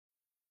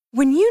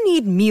When you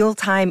need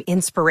mealtime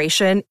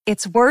inspiration,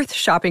 it's worth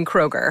shopping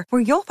Kroger,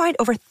 where you'll find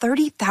over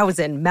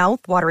 30,000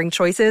 mouth-watering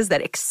choices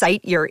that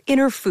excite your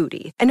inner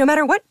foodie. And no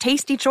matter what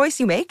tasty choice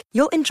you make,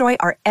 you'll enjoy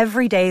our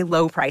everyday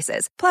low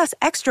prices, plus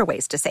extra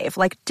ways to save,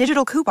 like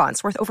digital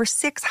coupons worth over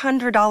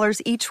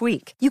 $600 each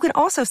week. You can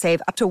also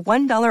save up to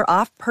 $1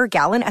 off per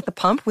gallon at the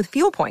pump with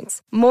fuel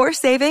points. More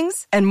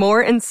savings and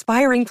more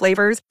inspiring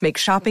flavors make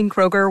shopping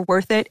Kroger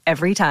worth it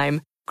every time.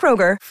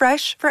 Kroger,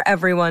 fresh for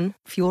everyone.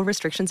 Fuel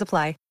restrictions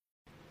apply.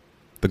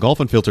 The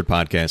Golf Unfiltered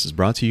podcast is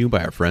brought to you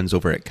by our friends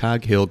over at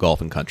Cog Hill Golf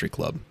and Country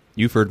Club.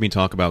 You've heard me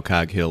talk about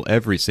Cog Hill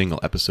every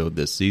single episode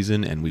this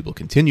season, and we will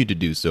continue to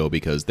do so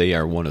because they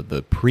are one of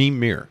the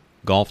premier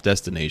golf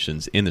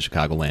destinations in the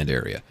Chicagoland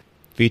area.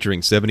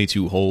 Featuring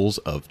 72 holes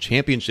of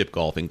championship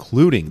golf,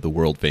 including the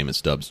world-famous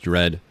Stubbs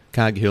Dread,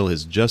 Cog Hill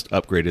has just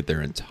upgraded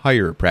their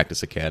entire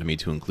practice academy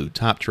to include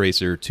Top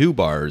Tracer, 2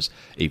 bars,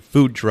 a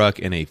food truck,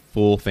 and a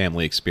full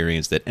family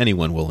experience that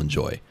anyone will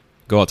enjoy.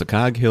 Go out to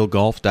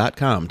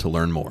coghillgolf.com to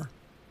learn more.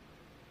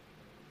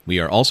 We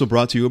are also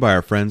brought to you by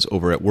our friends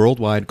over at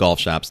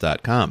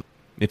WorldwideGolfShops.com.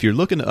 If you're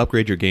looking to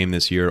upgrade your game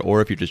this year, or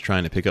if you're just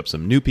trying to pick up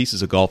some new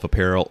pieces of golf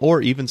apparel, or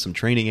even some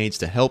training aids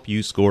to help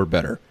you score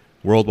better,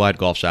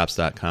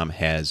 WorldwideGolfShops.com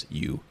has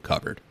you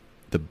covered.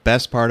 The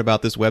best part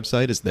about this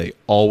website is they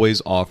always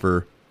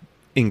offer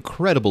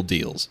incredible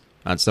deals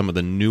on some of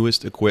the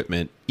newest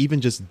equipment,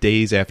 even just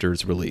days after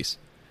its release.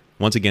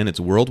 Once again, it's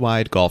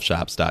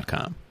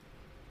WorldwideGolfShops.com.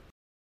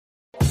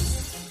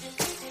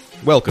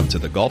 Welcome to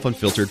the Golf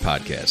Unfiltered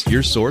podcast,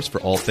 your source for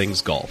all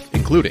things golf,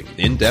 including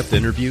in-depth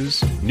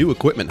interviews, new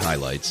equipment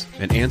highlights,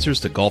 and answers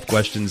to golf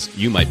questions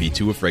you might be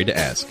too afraid to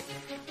ask.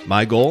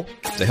 My goal?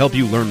 To help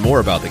you learn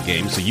more about the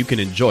game so you can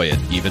enjoy it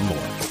even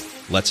more.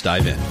 Let's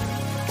dive in.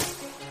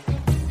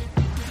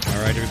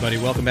 All right, everybody,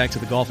 welcome back to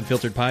the Golf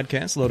Unfiltered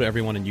podcast. Hello to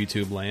everyone in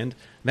YouTube land.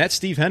 That's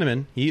Steve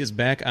Henneman. He is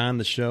back on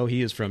the show.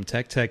 He is from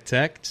Tech.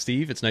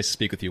 Steve, it's nice to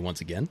speak with you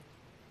once again.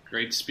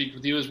 Great to speak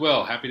with you as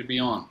well. Happy to be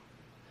on.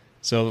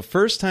 So the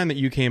first time that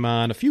you came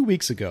on, a few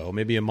weeks ago,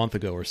 maybe a month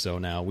ago or so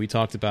now, we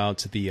talked about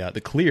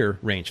the Clear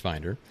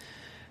rangefinder.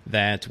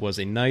 That was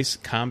a nice,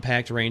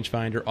 compact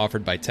rangefinder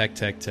offered by Tech.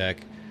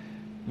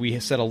 We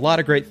said a lot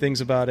of great things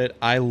about it.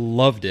 I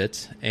loved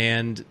it.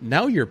 And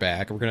now you're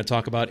back. We're going to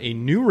talk about a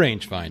new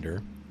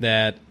rangefinder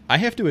that I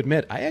have to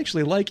admit I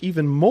actually like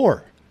even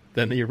more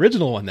than the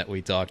original one that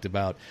we talked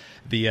about,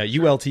 the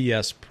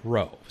ULTS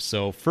Pro.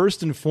 So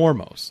first and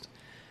foremost,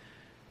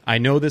 I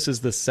know this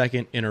is the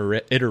second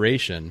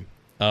iteration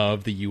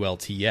of the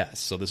ULTS,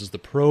 so this is the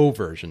Pro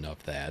version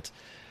of that.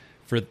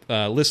 For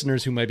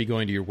listeners who might be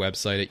going to your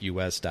website at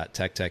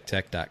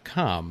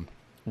us.techtech.com,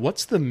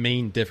 what's the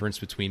main difference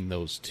between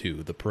those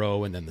two, the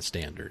Pro and then the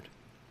Standard?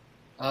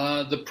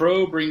 The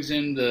Pro brings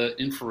in the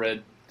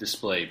infrared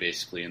display,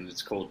 basically, and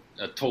it's called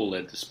a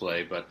TOLED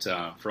display, but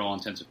for all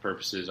intents and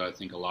purposes, I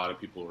think a lot of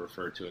people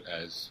refer to it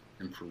as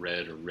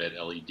infrared or red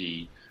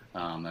LED.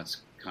 That's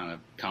kind of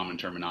common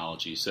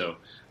terminology. So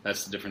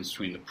that's the difference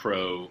between the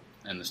Pro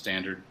and the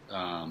Standard.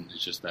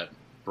 It's just that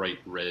bright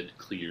red,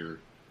 clear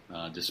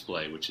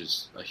display, which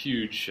is a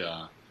huge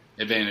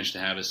advantage to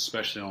have,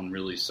 especially on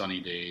really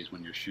sunny days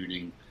when you're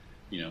shooting,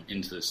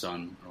 into the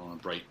sun or on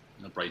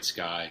a bright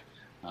sky.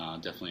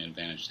 Definitely an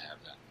advantage to have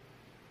that.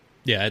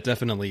 Yeah, it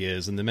definitely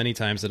is. And the many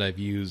times that I've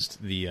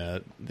used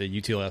the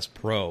ULTS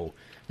Pro,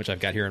 which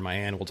I've got here in my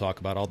hand, we'll talk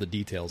about all the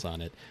details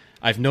on it.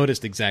 I've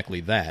noticed exactly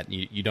that.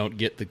 You don't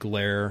get the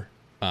glare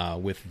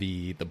with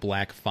the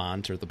black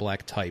font or the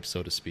black type,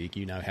 so to speak.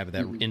 You now have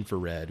that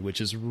infrared,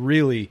 which is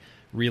really,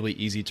 really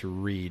easy to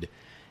read.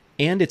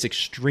 And it's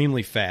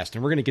extremely fast.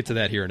 And we're going to get to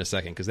that here in a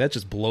second because that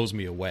just blows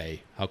me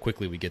away how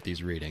quickly we get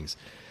these readings.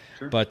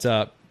 Sure. But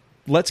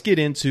let's get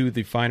into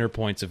the finer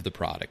points of the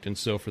product. And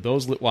so for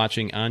those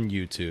watching on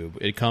YouTube,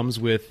 it comes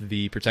with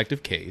the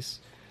protective case.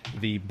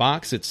 The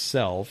box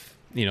itself,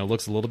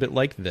 looks a little bit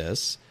like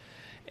this.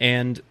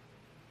 And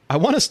I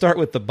want to start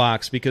with the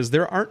box because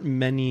there aren't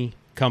many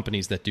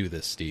companies that do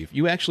this, Steve.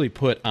 You actually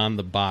put on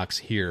the box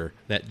here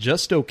that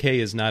just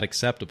okay is not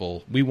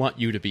acceptable. We want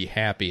you to be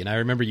happy. And I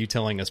remember you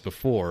telling us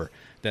before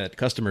that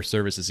customer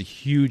service is a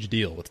huge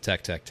deal with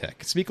Tech.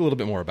 Speak a little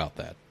bit more about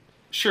that.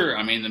 Sure.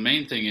 I mean, the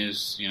main thing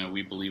is,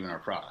 we believe in our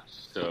product.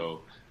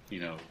 So,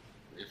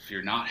 if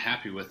you're not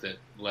happy with it,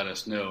 let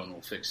us know and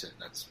we'll fix it.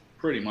 That's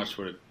pretty much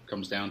what it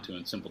comes down to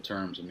in simple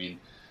terms. I mean,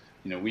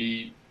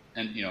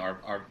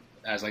 our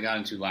as I got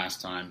into last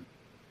time,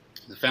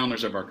 the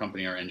founders of our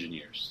company are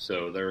engineers.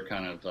 So they're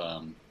kind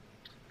of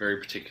very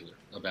particular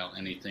about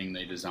anything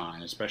they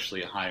design,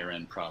 especially a higher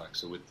end product.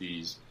 So with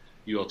these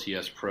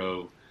ULTS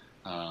Pro,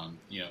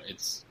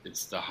 it's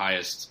the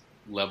highest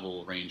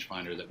level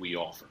rangefinder that we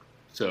offer.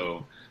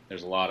 So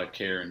there's a lot of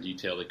care and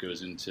detail that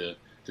goes into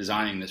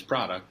designing this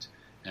product,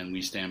 and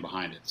we stand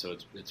behind it. So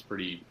it's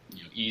pretty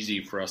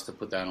easy for us to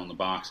put that on the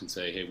box and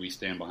say, hey, we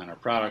stand behind our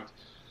product.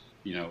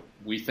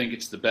 We think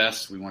it's the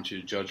best. We want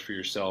you to judge for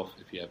yourself.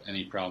 If you have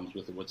any problems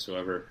with it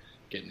whatsoever,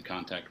 get in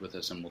contact with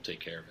us and we'll take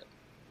care of it.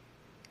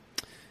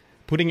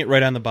 putting it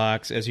right on the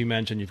box. As you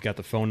mentioned, you've got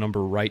the phone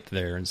number right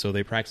there, and so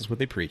they practice what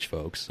they preach,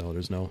 folks. So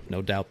there's no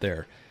doubt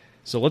there.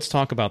 So let's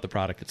talk about the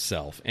product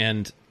itself.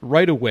 And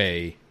right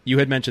away, you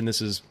had mentioned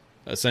this is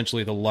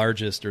essentially the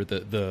largest or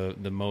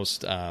the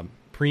most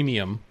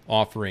premium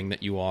offering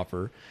that you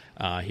offer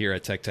here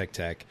at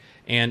Tech.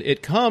 And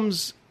it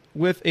comes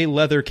with a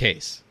leather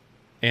case.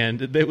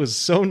 And it was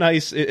so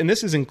nice. And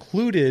this is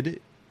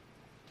included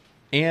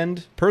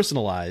and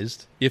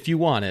personalized, if you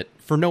want it,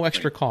 for no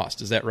extra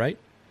cost. Is that right?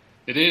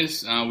 It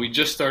is. We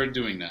just started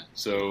doing that.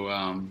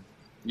 So,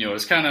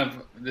 it's kind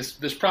of,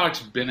 this product's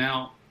been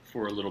out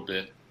for a little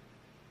bit.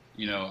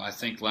 I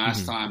think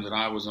last time that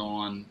I was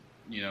on,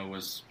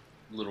 was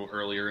a little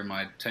earlier in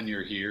my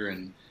tenure here.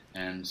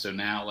 And so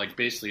now,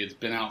 basically it's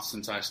been out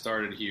since I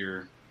started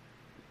here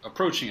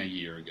approaching a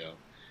year ago.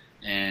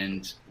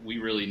 And we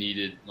really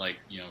needed,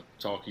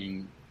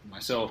 talking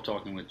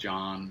with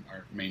John,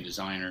 our main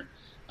designer,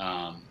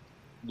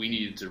 we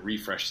needed to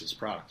refresh this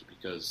product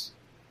because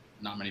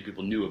not many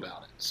people knew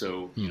about it.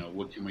 So,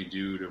 what can we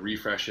do to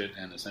refresh it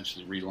and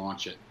essentially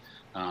relaunch it?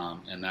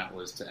 And that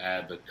was to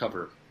add the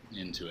cover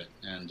into it.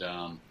 And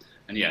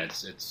yeah,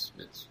 it's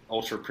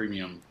ultra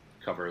premium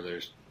cover.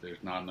 There's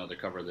not another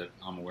cover that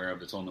I'm aware of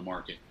that's on the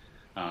market.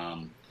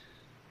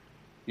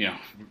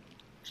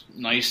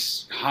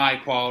 Nice high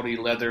quality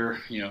leather,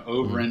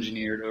 over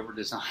engineered, over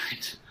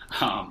designed.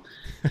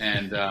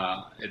 And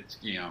it's,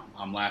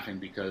 I'm laughing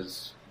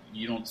because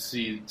you don't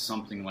see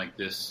something like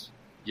this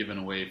given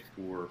away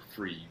for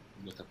free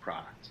with a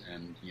product.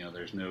 And,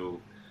 there's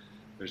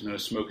no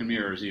smoke and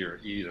mirrors either.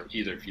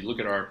 If you look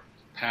at our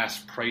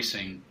past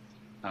pricing,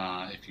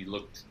 if you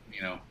looked,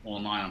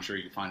 online, I'm sure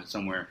you can find it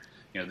somewhere.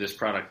 This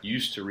product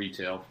used to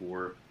retail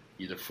for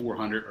either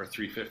 $400 or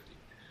 $350.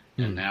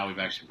 And now we've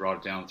actually brought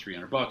it down to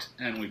 $300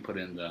 and we put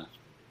in the,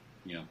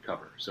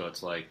 cover. So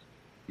it's like,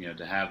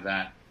 to have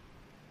that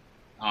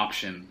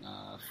option,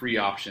 free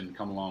option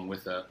come along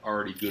with a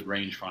already good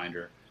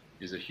rangefinder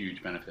is a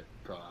huge benefit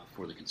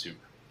for the consumer.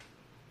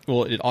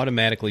 Well, it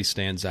automatically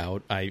stands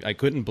out. I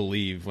couldn't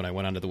believe when I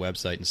went onto the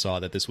website and saw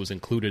that this was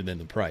included in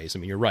the price. I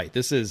mean, you're right.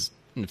 This is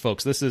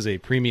a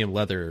premium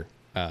leather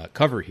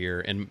cover here,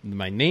 and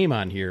my name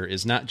on here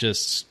is not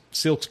just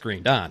silk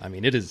screened on. I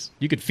mean, it is.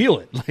 You could feel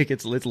it, like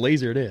it's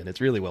lasered in.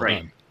 It's really well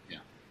done.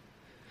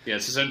 Yeah,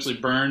 it's essentially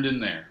burned in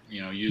there.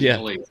 Using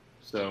a laser,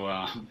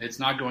 so it's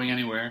not going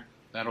anywhere.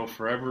 That'll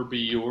forever be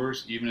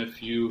yours, even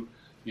if you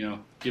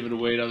give it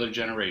away to other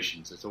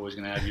generations. It's always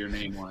going to have your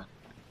name on it,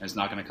 and it's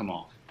not going to come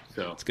off.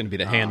 So it's going to be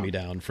the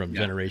hand-me-down from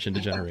generation to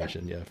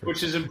generation. Yeah,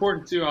 which is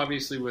important too,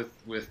 obviously,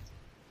 with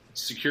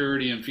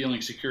security and feeling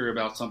secure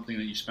about something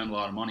that you spend a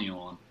lot of money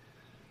on.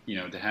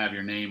 To have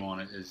your name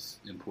on it is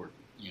important.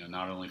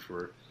 Not only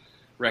for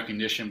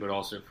recognition, but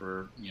also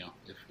for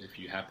if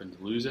you happen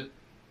to lose it,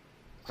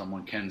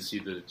 someone can see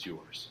that it's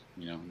yours.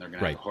 And they're going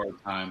to have a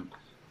hard time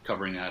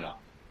covering that up.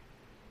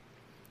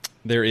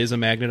 There is a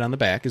magnet on the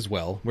back as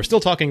well. We're still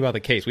talking about the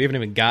case. We haven't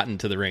even gotten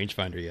to the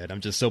rangefinder yet. I'm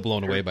just so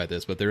blown away by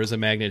this. But there is a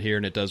magnet here,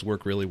 and it does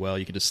work really well.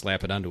 You can just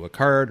slap it onto a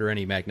card or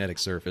any magnetic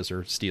surface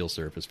or steel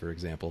surface, for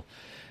example.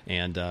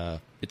 And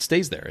it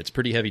stays there. It's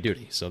pretty heavy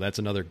duty. So that's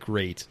another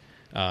great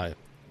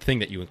thing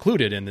that you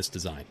included in this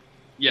design.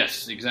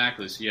 Yes,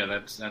 exactly. So yeah,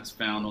 that's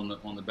found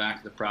on the back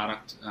of the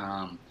product.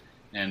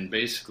 And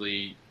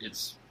basically,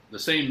 it's the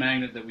same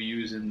magnet that we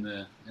use in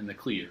the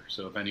clear.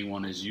 So if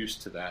anyone is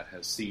used to that,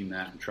 has seen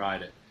that and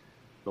tried it,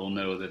 they'll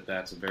know that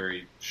that's a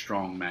very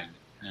strong magnet.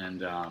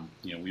 And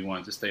we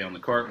want it to stay on the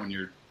cart when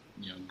you're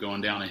going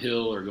down a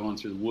hill or going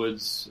through the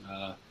woods.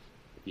 If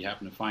you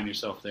happen to find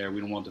yourself there, we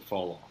don't want it to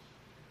fall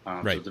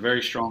off. So it's a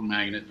very strong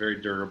magnet,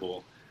 very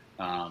durable.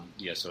 So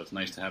it's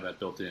nice to have that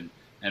built in.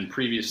 And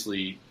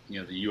previously,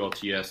 the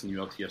ULTS and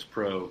ULTS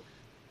Pro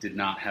did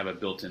not have a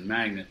built-in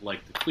magnet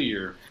like the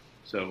clear,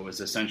 so it was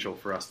essential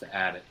for us to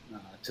add it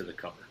to the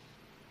cover.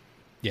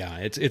 Yeah,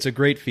 it's a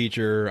great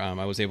feature.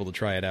 I was able to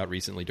try it out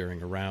recently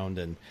during a round,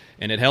 and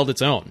it held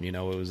its own. It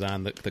was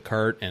on the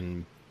cart,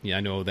 and I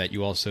know that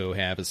you also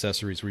have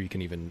accessories where you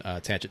can even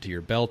attach it to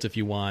your belt if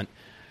you want.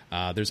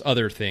 There's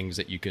other things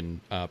that you can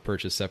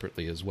purchase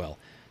separately as well.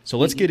 So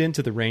let's get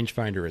into the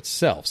rangefinder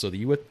itself. So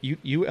the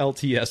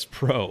ULTS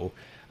Pro,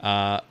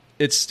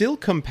 it's still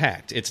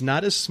compact. It's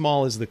not as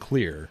small as the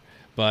clear.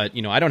 But,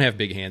 I don't have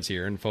big hands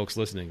here, and folks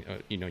listening,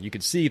 you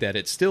can see that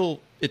it's still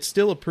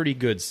a pretty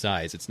good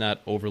size. It's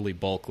not overly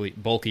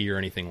bulky or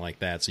anything like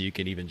that. So you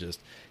can even just,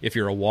 if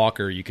you're a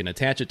walker, you can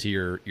attach it to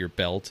your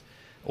belt,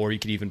 or you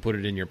can even put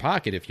it in your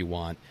pocket if you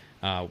want.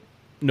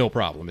 No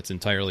problem. It's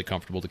entirely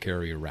comfortable to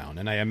carry around.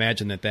 And I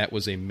imagine that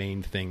was a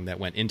main thing that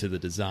went into the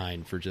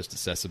design for just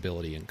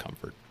accessibility and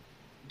comfort.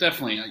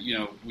 Definitely.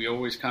 We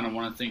always kind of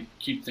want to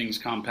keep things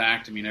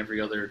compact. I mean,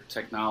 every other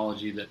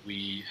technology that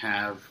we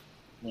have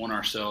on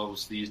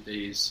ourselves these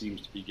days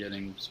seems to be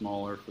getting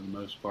smaller for the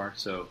most part.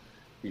 So,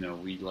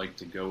 we like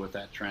to go with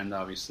that trend.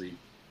 Obviously,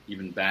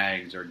 even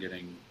bags are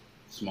getting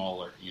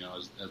smaller,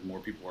 as more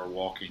people are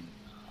walking,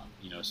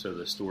 so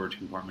the storage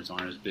compartments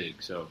aren't as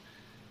big. So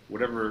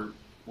whatever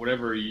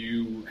whatever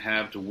you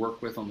have to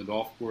work with on the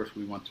golf course,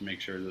 we want to make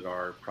sure that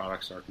our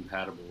products are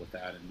compatible with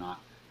that and not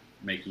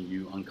making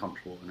you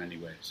uncomfortable in any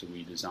way. So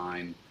we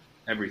design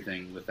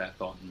everything with that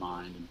thought in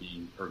mind, and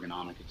being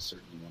ergonomic is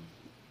certainly one of them.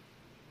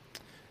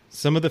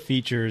 Some of the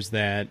features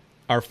that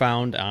are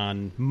found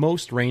on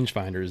most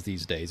rangefinders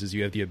these days is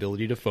you have the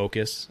ability to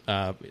focus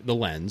the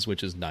lens,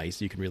 which is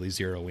nice. You can really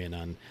zero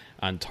in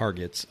on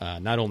targets,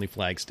 not only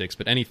flag sticks,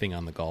 but anything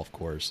on the golf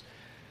course.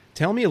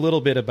 Tell me a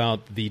little bit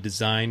about the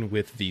design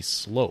with the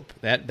slope.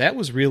 That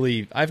was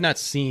really, I've not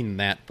seen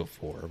that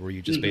before, where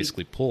you just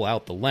basically pull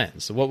out the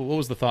lens. So what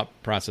was the thought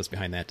process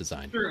behind that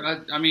design?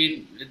 Sure. I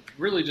mean, it's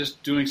really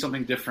just doing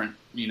something different,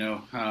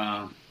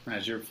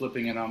 as you're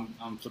flipping it,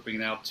 I'm flipping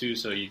it out too.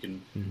 So you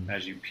can,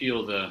 as you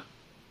peel the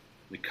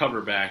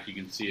cover back, you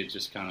can see it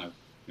just kind of,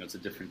 it's a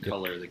different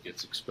color that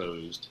gets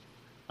exposed.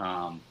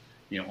 On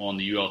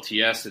the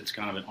ULTS, it's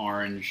kind of an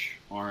orange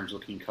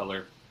looking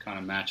color, kind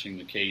of matching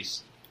the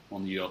case.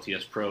 On the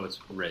ULTS Pro, it's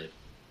red.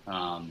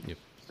 So,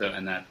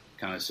 and that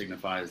kind of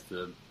signifies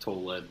the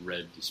Tolled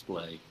red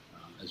display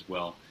as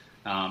well.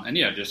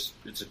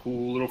 It's a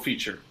cool little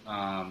feature.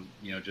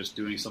 Just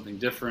doing something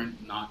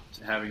different, not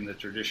having the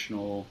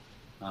traditional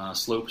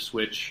slope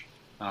switch.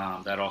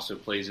 That also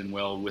plays in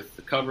well with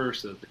the cover,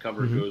 so that the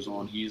cover goes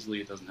on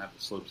easily. It doesn't have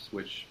the slope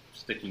switch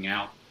sticking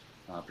out,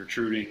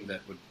 protruding.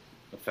 That would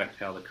affect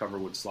how the cover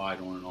would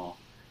slide on and off.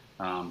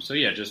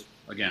 Just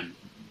again,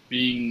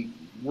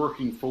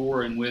 working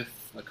for and with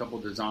a couple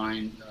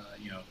design,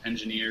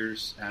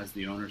 engineers as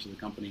the owners of the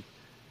company.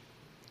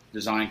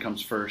 Design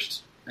comes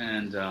first,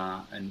 and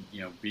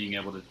being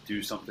able to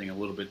do something a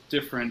little bit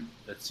different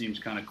that seems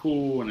kind of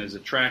cool and is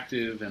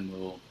attractive and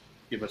will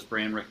give us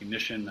brand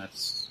recognition.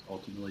 That's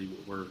ultimately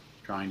what we're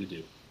trying to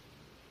do.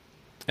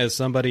 As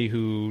somebody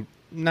who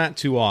not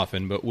too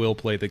often, but will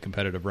play the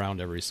competitive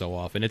round every so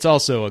often, it's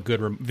also a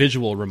good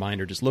visual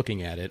reminder just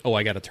looking at it. Oh,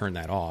 I got to turn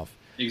that off.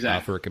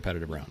 Exactly. For a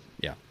competitive round.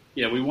 Yeah.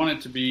 Yeah, we want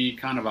it to be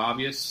kind of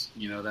obvious.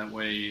 That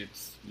way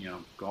it's,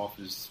 golf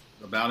is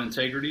about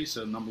integrity.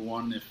 So number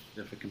one,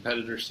 if a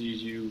competitor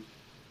sees you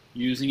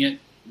using it,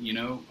 we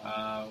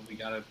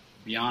got to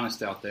be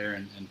honest out there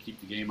and keep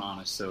the game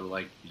honest. So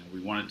we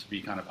want it to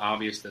be kind of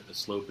obvious that the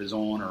slope is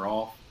on or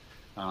off.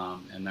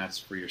 And that's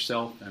for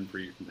yourself and for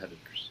your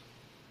competitors.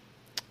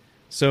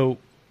 So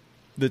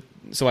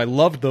I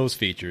loved those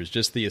features,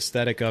 just the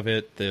aesthetic of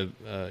it, the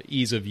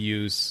ease of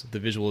use, the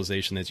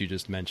visualization that you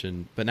just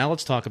mentioned. But now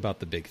let's talk about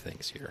the big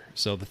things here.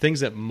 So the things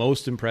that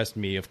most impressed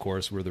me, of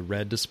course, were the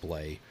red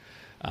display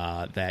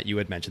that you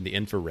had mentioned, the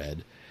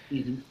infrared.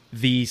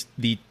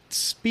 The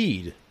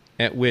speed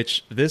at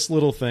which this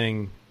little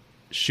thing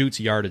shoots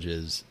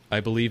yardages,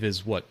 I believe,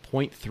 is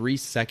 0.3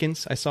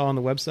 seconds I saw on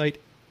the website?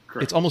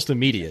 Correct. It's almost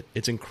immediate.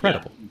 It's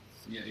incredible.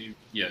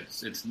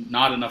 It's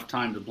not enough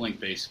time to blink,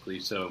 basically.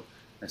 So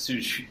as soon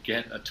as you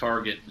get a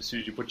target, as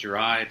soon as you put your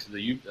eye to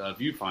the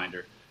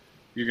viewfinder,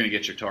 you're going to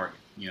get your target,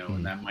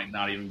 and that might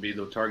not even be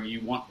the target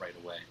you want right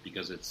away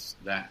because it's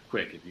that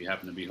quick. If you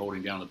happen to be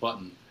holding down the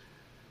button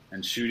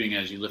and shooting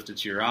as you lift it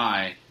to your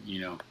eye,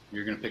 you're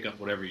going to pick up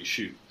whatever you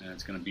shoot, and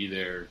it's going to be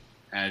there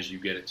as you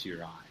get it to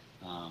your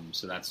eye.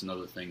 So that's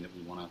another thing that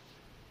we want to,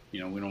 we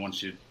don't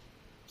want you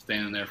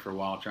standing there for a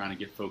while trying to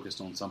get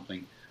focused on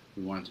something.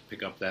 We want it to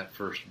pick up that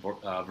first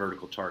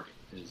vertical target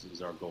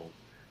is our goal.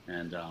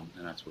 And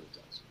that's what it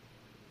does.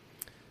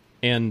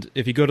 And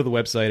if you go to the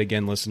website,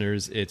 again,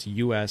 listeners, it's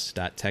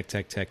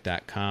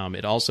us.techtech.com.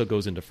 It also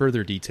goes into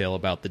further detail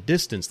about the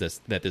distance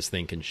that this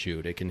thing can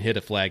shoot. It can hit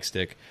a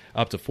flagstick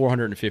up to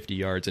 450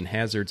 yards and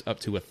hazards up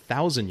to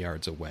 1,000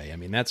 yards away. I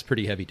mean, that's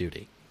pretty heavy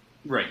duty.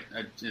 Right.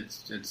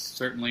 It's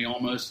certainly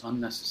almost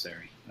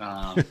unnecessary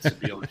to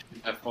be able to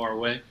shoot that far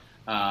away.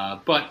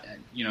 But,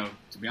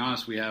 to be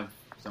honest, we have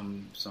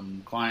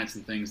some clients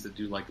and things that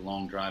do like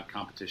long drive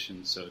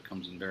competitions, so it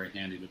comes in very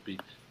handy to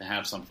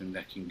have something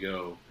that can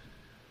go,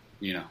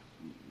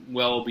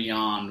 well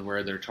beyond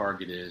where their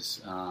target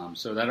is.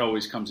 So that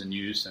always comes in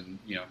use, and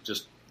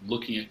just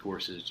looking at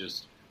courses,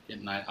 just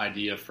getting an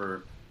idea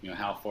for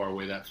how far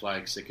away that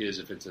flag stick is.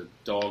 If it's a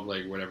dog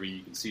leg or whatever,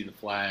 you can see the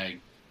flag.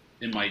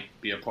 It might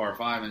be a par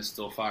 5 and it's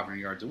still 500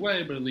 yards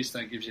away, but at least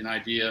that gives you an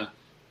idea,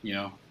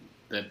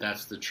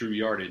 that's the true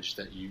yardage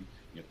that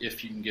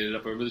if you can get it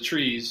up over the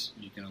trees,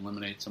 you can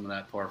eliminate some of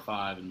that par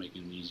 5 and make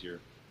it an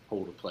easier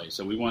hole to play.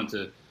 So we want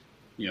to,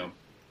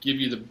 give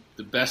you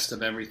the best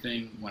of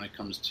everything when it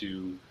comes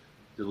to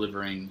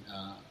delivering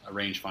a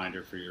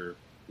rangefinder for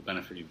the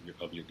benefit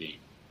of your game.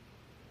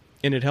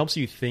 And it helps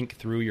you think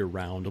through your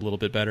round a little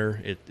bit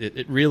better.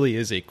 It really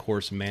is a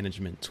course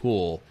management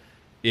tool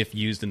if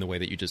used in the way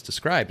that you just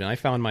described. And I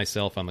found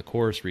myself on the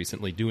course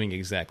recently doing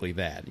exactly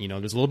that.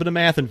 There's a little bit of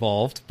math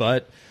involved,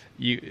 but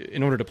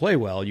in order to play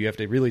well, you have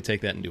to really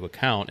take that into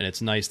account. And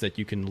it's nice that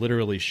you can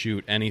literally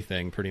shoot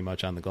anything pretty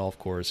much on the golf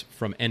course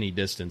from any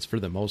distance for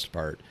the most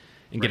part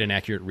and get an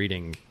accurate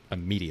reading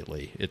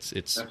immediately.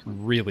 It's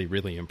really,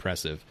 really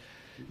impressive.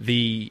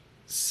 The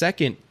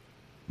second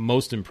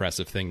most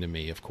impressive thing to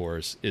me, of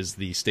course, is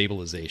the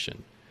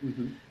stabilization.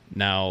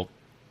 Now,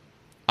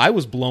 I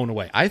was blown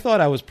away. I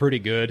thought I was pretty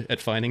good at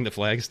finding the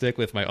flagstick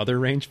with my other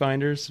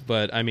rangefinders,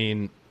 but I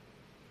mean,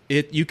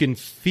 you can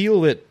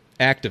feel it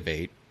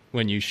activate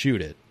when you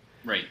shoot it.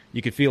 Right.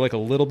 You could feel like a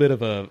little bit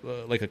of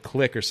a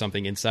click or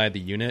something inside the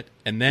unit,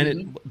 and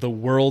then the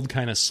world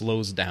kind of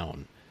slows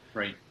down.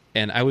 Right.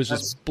 And I was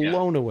just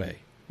blown away.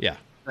 Yeah.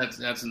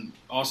 That's an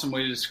awesome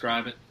way to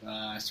describe it.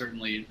 I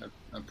certainly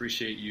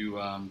appreciate you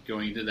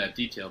going into that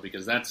detail,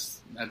 because that's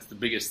the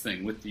biggest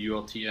thing with the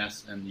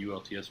ULTS and the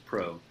ULTS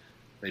Pro.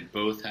 They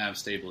both have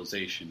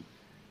stabilization,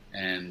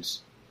 and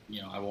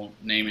I won't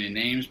name any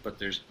names, but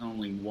there's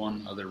only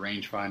one other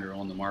rangefinder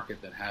on the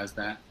market that has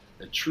that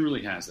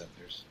truly has that.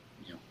 There's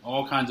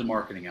all kinds of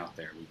marketing out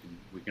there.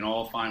 We can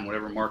all find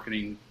whatever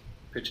marketing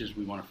pitches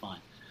we want to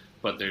find,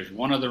 but there's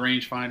one other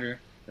rangefinder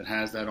that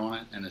has that on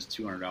it, and it's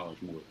 $200 more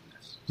than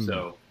this. Mm-hmm.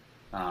 So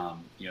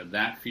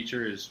that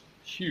feature is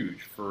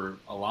huge for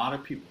a lot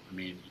of people. I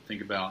mean, you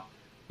think about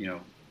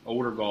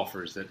older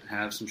golfers that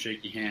have some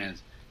shaky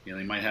hands.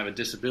 They might have a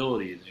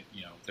disability.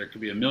 There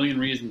could be a million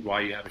reasons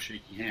why you have a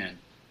shaky hand.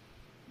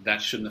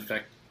 That shouldn't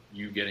affect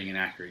you getting an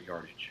accurate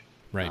yardage.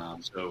 Right.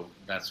 So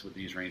that's what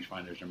these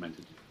rangefinders are meant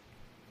to do.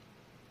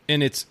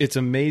 And it's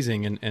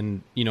amazing.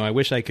 And I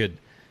wish I could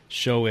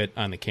show it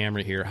on the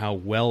camera here how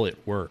well it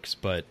works,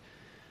 but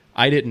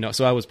I didn't know.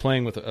 So I was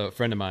playing with a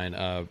friend of mine,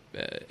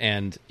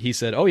 and he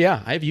said, "Oh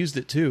yeah, I've used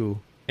it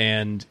too."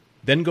 And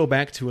then go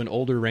back to an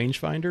older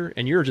rangefinder,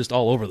 and you're just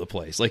all over the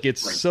place. Like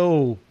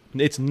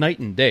it's night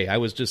and day. I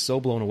was just so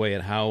blown away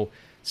at how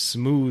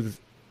smooth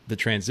the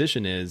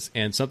transition is.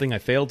 And something I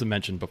failed to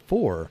mention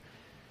before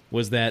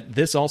was that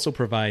this also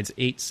provides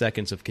 8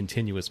 seconds of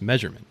continuous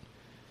measurement.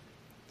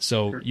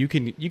 So you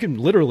can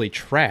literally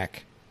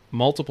track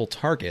multiple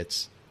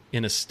targets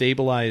in a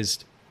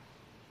stabilized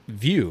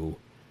view,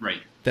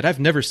 right, that I've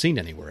never seen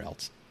anywhere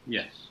else.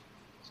 Yes.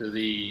 So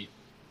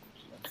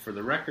for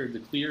the record, the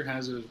Clear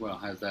has it as well.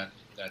 Has that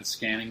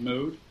scanning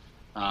mode.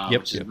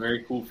 Which is a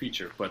very cool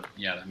feature. But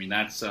yeah, I mean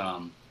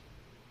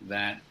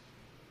that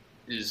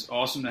is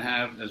awesome to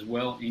have as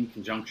well in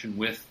conjunction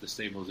with the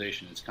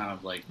stabilization. It's kind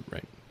of like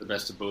the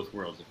best of both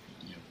worlds.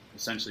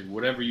 Essentially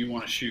whatever you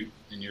want to shoot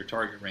in your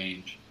target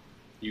range,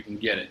 you can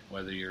get it.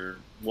 Whether you're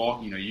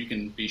walking, you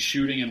can be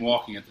shooting and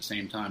walking at the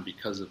same time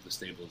because of the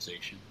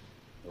stabilization.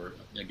 Or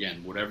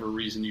again, whatever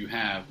reason you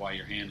have why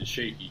your hand is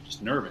shaky,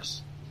 just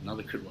nervous.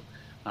 Another good one.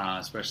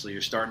 Especially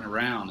you're starting a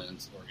round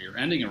or you're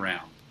ending a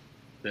round.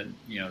 That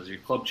is your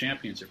club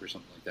championship or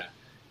something like that.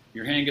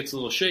 Your hand gets a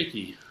little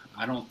shaky.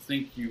 I don't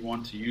think you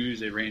want to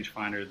use a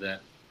rangefinder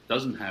that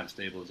doesn't have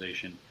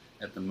stabilization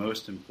at the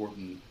most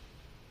important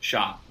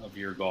shot of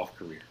your golf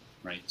career,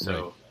 right?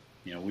 So,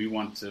 we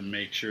want to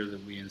make sure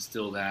that we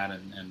instill that,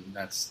 and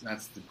that's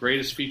the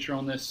greatest feature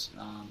on this,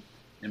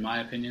 in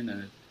my opinion.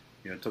 And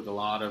it took a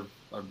lot of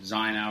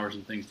design hours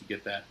and things to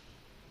get that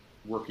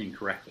working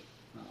correctly.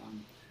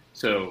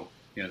 So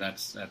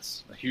that's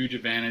a huge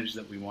advantage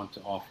that we want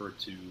to offer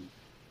to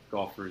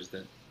golfers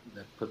that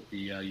put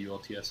the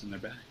ULTS in their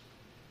bag.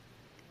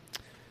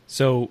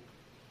 So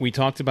we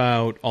talked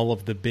about all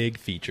of the big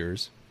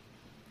features,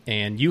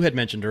 and you had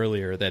mentioned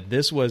earlier that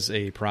this was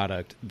a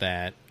product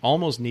that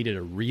almost needed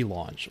a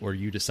relaunch, or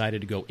you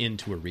decided to go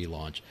into a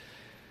relaunch.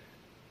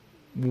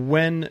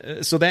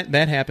 So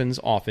that happens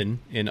often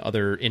in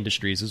other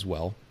industries as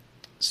well.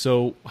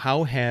 So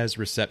how has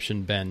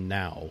reception been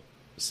now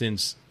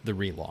since the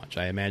relaunch?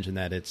 I imagine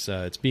that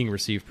it's being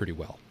received pretty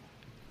well.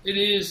 It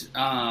is,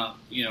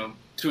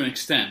 to an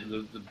extent.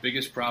 The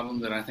biggest problem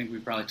that I think we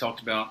probably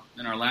talked about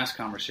in our last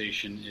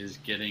conversation is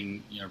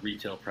getting,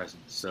 retail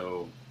presence.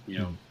 So,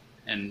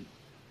 and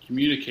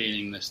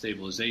communicating the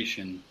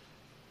stabilization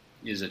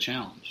is a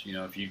challenge.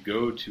 If you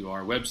go to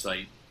our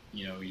website,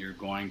 you're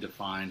going to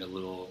find a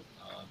little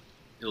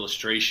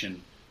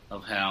illustration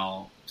of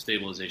how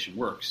stabilization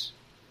works.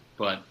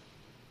 But,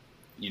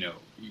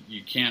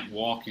 you can't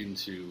walk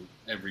into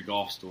every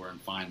golf store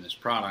and find this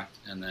product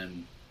and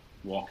then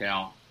walk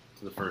out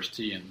to the first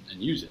tee and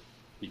use it,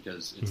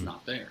 because it's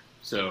not there.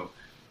 So,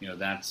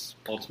 that's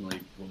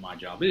ultimately what my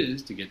job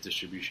is, to get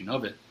distribution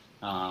of it.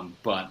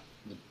 But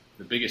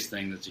the biggest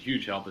thing that's a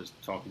huge help is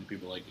talking to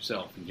people like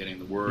yourself and getting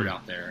the word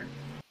out there,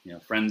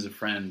 and friends of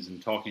friends,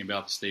 and talking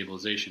about the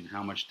stabilization,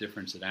 how much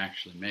difference it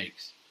actually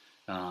makes.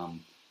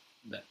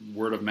 That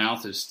word of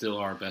mouth is still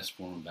our best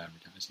form of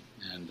advertising.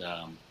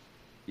 And,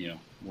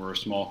 we're a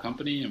small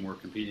company and we're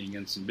competing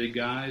against some big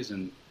guys,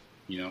 and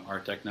our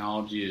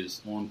technology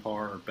is on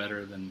par or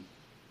better than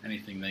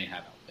anything they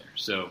have out there.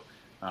 So,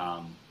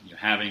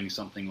 having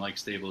something like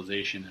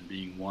stabilization and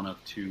being one of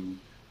 2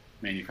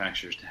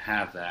 manufacturers to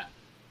have that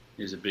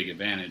is a big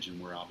advantage, and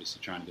we're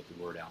obviously trying to get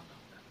the word out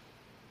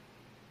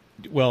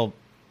about that. Well,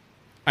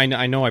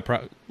 I know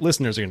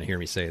listeners are going to hear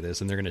me say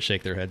this, and they're going to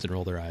shake their heads and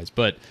roll their eyes,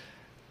 but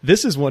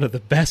this is one of the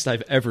best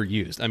I've ever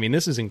used. I mean,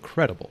 this is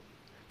incredible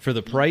for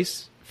the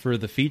price, for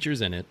the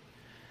features in it.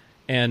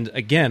 And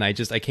again, I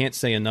can't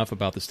say enough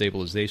about the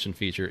stabilization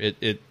feature.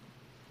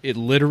 It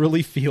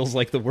literally feels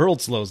like the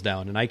world slows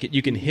down, and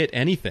you can hit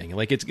anything.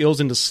 Like, it goes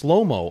into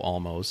slow-mo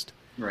almost.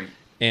 Right.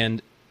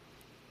 And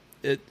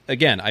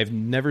again, I've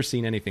never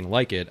seen anything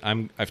like it.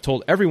 I've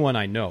told everyone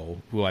I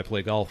know who I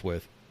play golf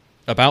with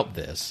about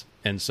this.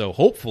 And so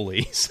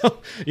hopefully,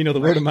 the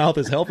word of mouth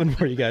is helping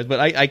for you guys.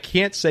 But I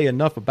can't say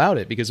enough about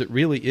it because it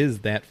really is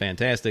that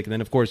fantastic. And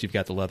then, of course, you've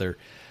got the leather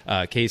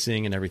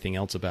casing and everything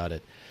else about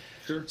it.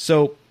 Sure.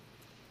 So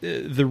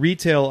the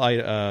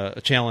retail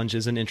challenge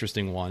is an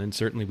interesting one. And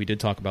certainly we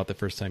did talk about the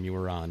first time you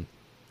were on.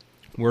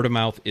 Word of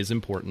mouth is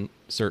important,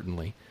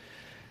 certainly.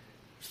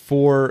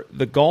 For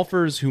the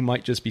golfers who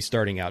might just be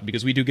starting out,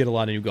 because we do get a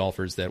lot of new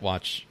golfers that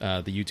watch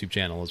the YouTube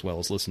channel as well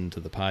as listen to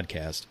the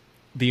podcast,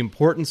 the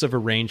importance of a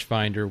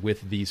rangefinder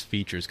with these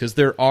features, because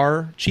there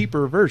are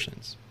cheaper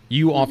versions.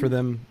 You offer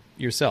them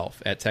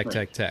yourself at Tech.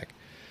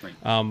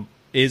 Right.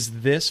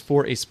 Is this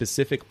for a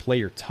specific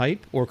player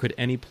type, or could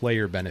any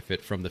player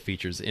benefit from the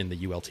features in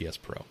the ULTS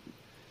Pro?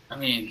 I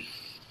mean,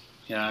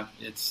 yeah,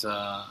 it's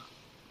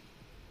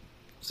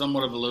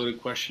somewhat of a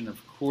loaded question. Of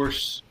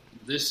course,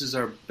 this is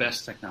our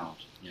best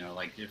technology.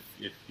 Like if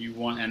you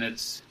want, and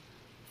it's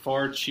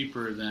far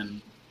cheaper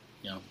than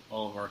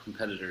all of our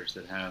competitors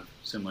that have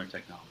similar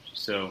technology.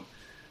 So,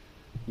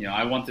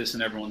 I want this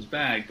in everyone's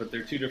bag, but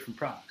they're two different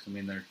products. I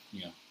mean, they're,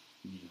 you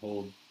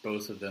hold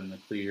both of them, the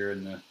clear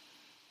and the,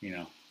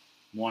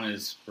 one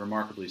is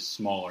remarkably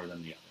smaller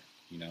than the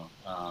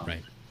other,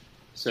 Right.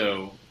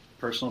 So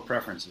personal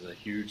preference is a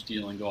huge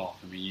deal in golf.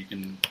 I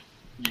mean,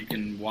 you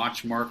can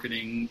watch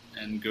marketing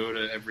and go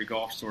to every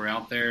golf store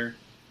out there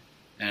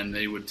and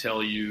they would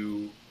tell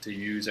you to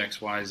use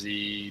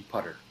XYZ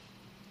putter,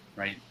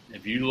 right?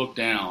 If you look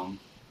down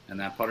and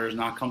that putter is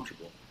not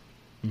comfortable,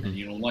 and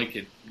you don't like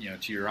it,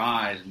 to your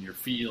eyes and your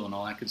feel and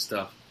all that good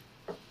stuff,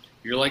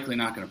 you're likely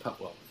not going to putt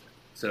well with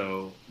it.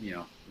 So,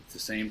 it's the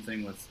same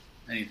thing with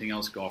anything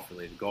else golf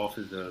related. Golf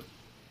is a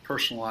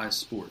personalized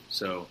sport.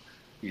 So,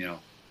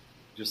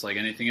 just like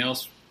anything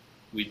else,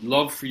 we'd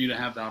love for you to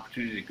have the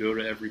opportunity to go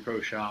to every pro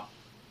shop,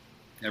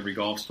 every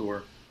golf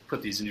store,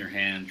 put these in your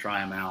hand, try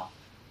them out,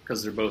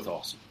 because they're both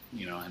awesome,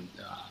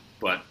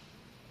 but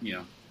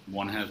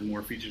one has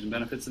more features and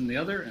benefits than the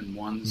other, and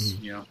one's,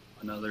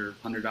 another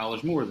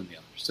 $100 more than the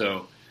other.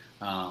 So,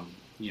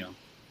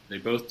 they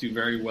both do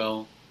very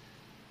well.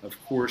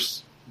 Of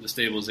course, the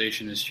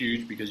stabilization is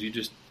huge because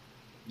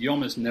you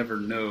almost never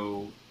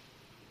know,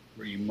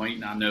 or you might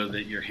not know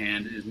that your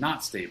hand is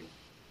not stable,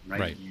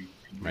 right? You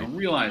don't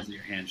realize that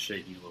your hand's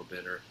shaking a little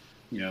bit, or,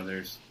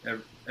 there's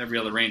every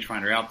other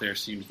rangefinder out there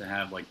seems to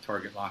have like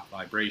target lock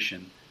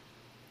vibration.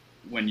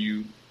 When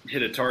you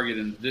hit a target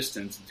in the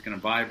distance, it's going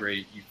to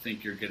vibrate. You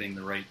think you're getting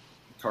the right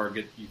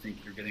target. You think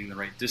you're getting the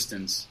right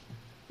distance.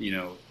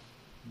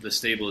 The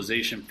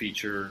stabilization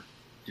feature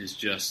is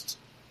just,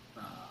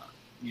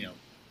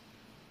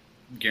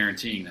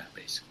 guaranteeing that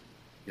basically.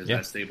 Because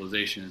that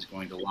stabilization is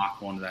going to lock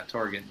onto that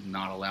target and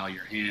not allow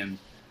your hand,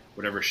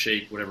 whatever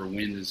shake, whatever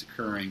wind is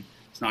occurring,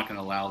 it's not going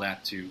to allow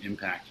that to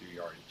impact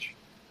your yardage.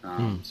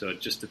 So it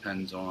just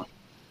depends on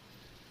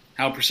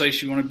how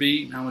precise you want to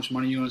be, how much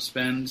money you want to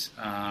spend,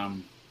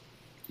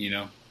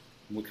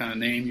 what kind of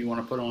name you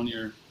want to put on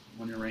your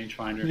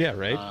rangefinder. Yeah,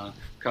 right.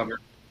 Cover.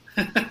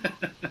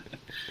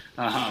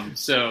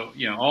 So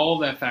all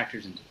of that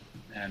factors into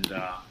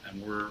it,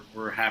 and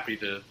we're happy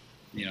to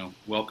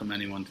welcome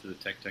anyone to the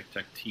Tech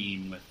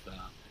team with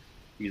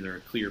either a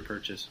clear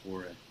purchase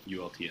or a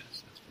ULTS.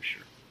 That's for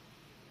sure.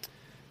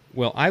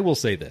 Well, I will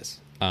say this: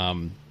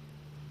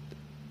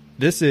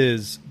 this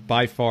is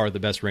by far the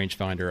best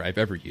rangefinder I've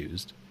ever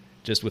used.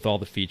 Just with all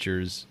the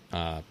features,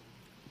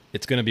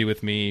 it's going to be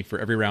with me for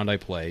every round I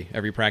play,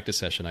 every practice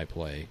session I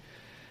play.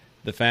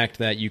 The fact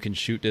that you can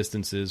shoot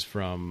distances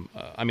from,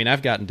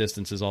 I've gotten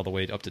distances all the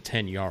way up to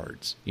 10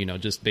 yards,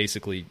 just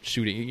basically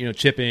shooting,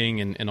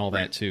 chipping and all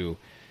that too.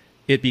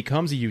 It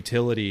becomes a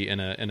utility and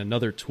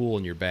another tool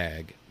in your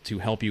bag to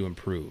help you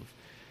improve.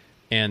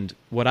 And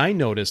what I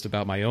noticed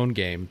about my own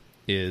game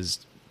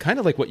is kind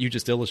of like what you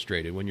just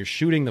illustrated. When you're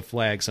shooting the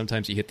flag,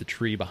 sometimes you hit the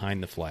tree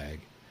behind the flag.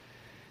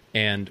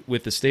 And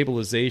with the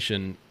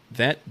stabilization,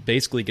 that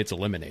basically gets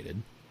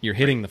eliminated. You're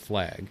hitting the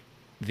flag.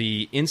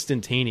 The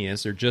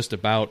instantaneous or just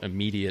about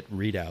immediate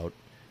readout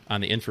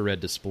on the infrared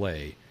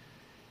display,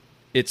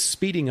 it's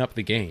speeding up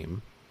the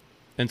game.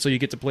 And so you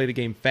get to play the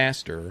game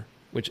faster,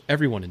 which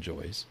everyone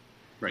enjoys.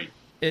 Right.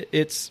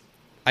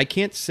 I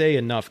can't say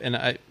enough, and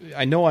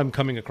I know I'm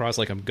coming across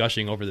like I'm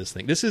gushing over this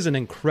thing. This is an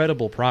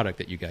incredible product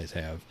that you guys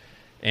have.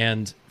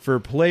 And for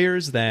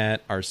players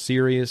that are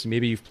serious,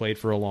 maybe you've played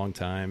for a long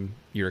time,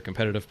 you're a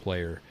competitive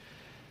player,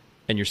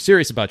 and you're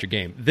serious about your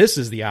game, this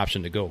is the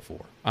option to go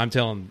for. I'm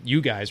telling you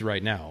guys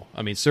right now.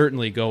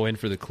 Certainly go in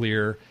for the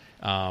clear,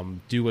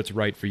 do what's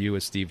right for you,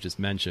 as Steve just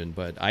mentioned,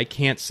 but I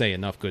can't say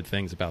enough good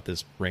things about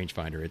this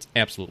rangefinder. It's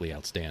absolutely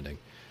outstanding.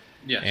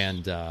 Yes.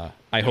 And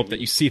I hope that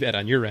you see that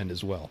on your end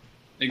as well.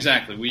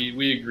 Exactly.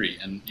 We agree.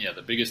 And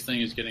the biggest thing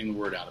is getting the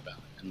word out about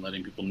it and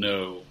letting people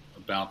know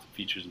about the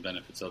features and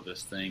benefits of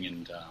this thing.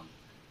 And,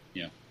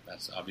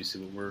 that's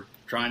obviously what we're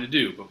trying to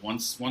do. But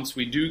once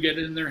we do get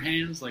it in their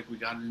hands, like we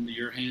got it into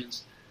your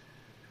hands,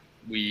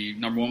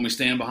 number one, we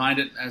stand behind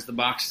it, as the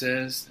box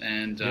says,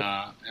 and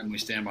we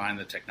stand behind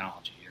the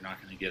technology. You're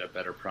not going to get a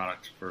better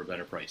product for a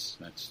better price.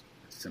 That's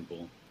as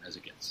simple as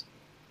it gets.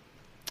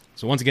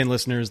 So once again,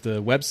 listeners,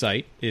 the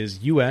website is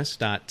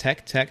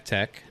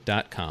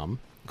us.techtech.com.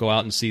 Go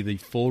out and see the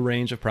full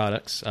range of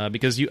products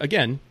because you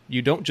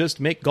don't just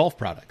make golf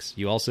products.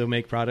 You also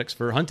make products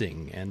for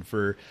hunting and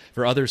for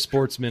other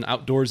sportsman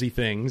outdoorsy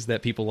things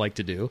that people like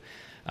to do.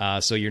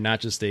 So you're not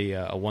just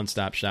a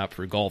one-stop shop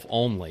for golf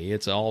only.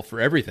 It's all for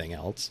everything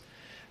else.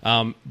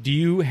 Do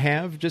you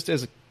have, just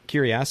as a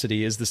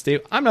curiosity,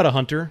 I'm not a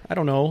hunter. I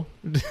don't know.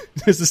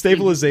 Is the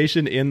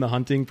stabilization in the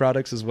hunting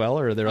products as well,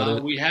 or are there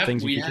other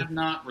things? We have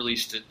not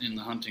released it in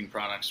the hunting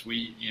products.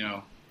 One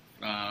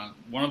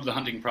of the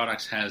hunting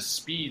products has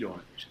speed on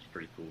it, which is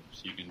pretty cool.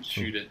 So you can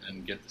shoot it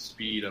and get the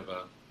speed of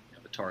a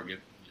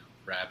target,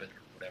 rabbit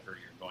or whatever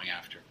you're going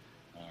after,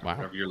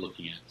 whatever you're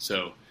looking at.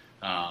 So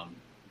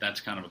that's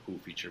kind of a cool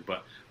feature.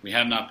 But we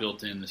have not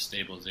built in the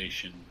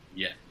stabilization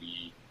yet.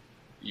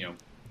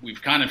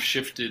 We've kind of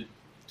shifted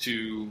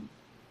to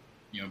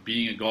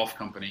being a golf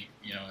company,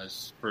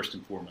 as first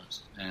and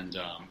foremost, and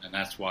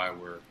that's why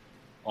we're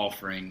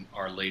offering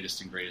our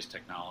latest and greatest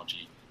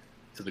technology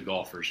to the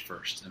golfers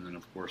first, and then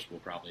of course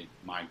we'll probably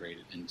migrate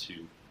it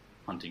into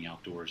hunting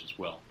outdoors as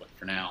well. But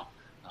for now,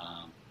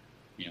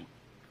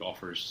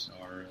 golfers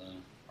are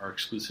our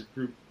exclusive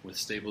group with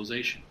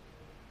stabilization.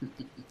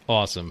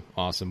 Awesome.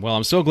 Well,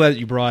 I'm so glad that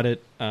you brought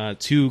it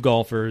to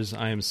golfers.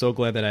 I am so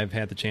glad that I've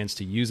had the chance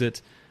to use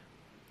it.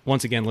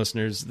 Once again,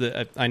 listeners,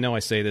 I know I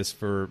say this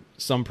for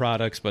some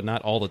products, but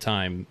not all the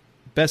time.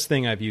 Best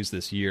thing I've used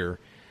this year,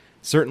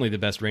 certainly the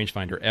best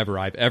rangefinder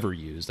I've ever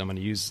used. I'm going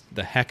to use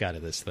the heck out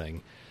of this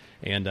thing.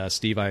 And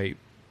Steve,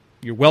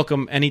 you're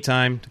welcome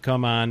anytime to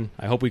come on.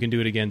 I hope we can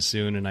do it again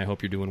soon, and I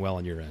hope you're doing well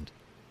on your end.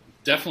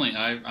 Definitely.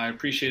 I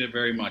appreciate it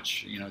very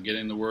much.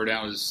 Getting the word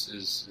out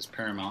is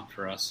paramount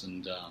for us,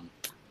 and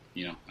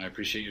I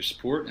appreciate your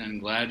support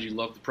and glad you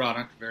love the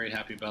product. Very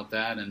happy about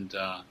that, and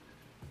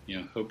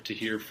hope to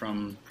hear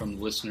from the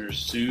listeners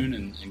soon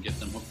and get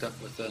them hooked up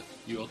with the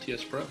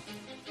ULTS Pro.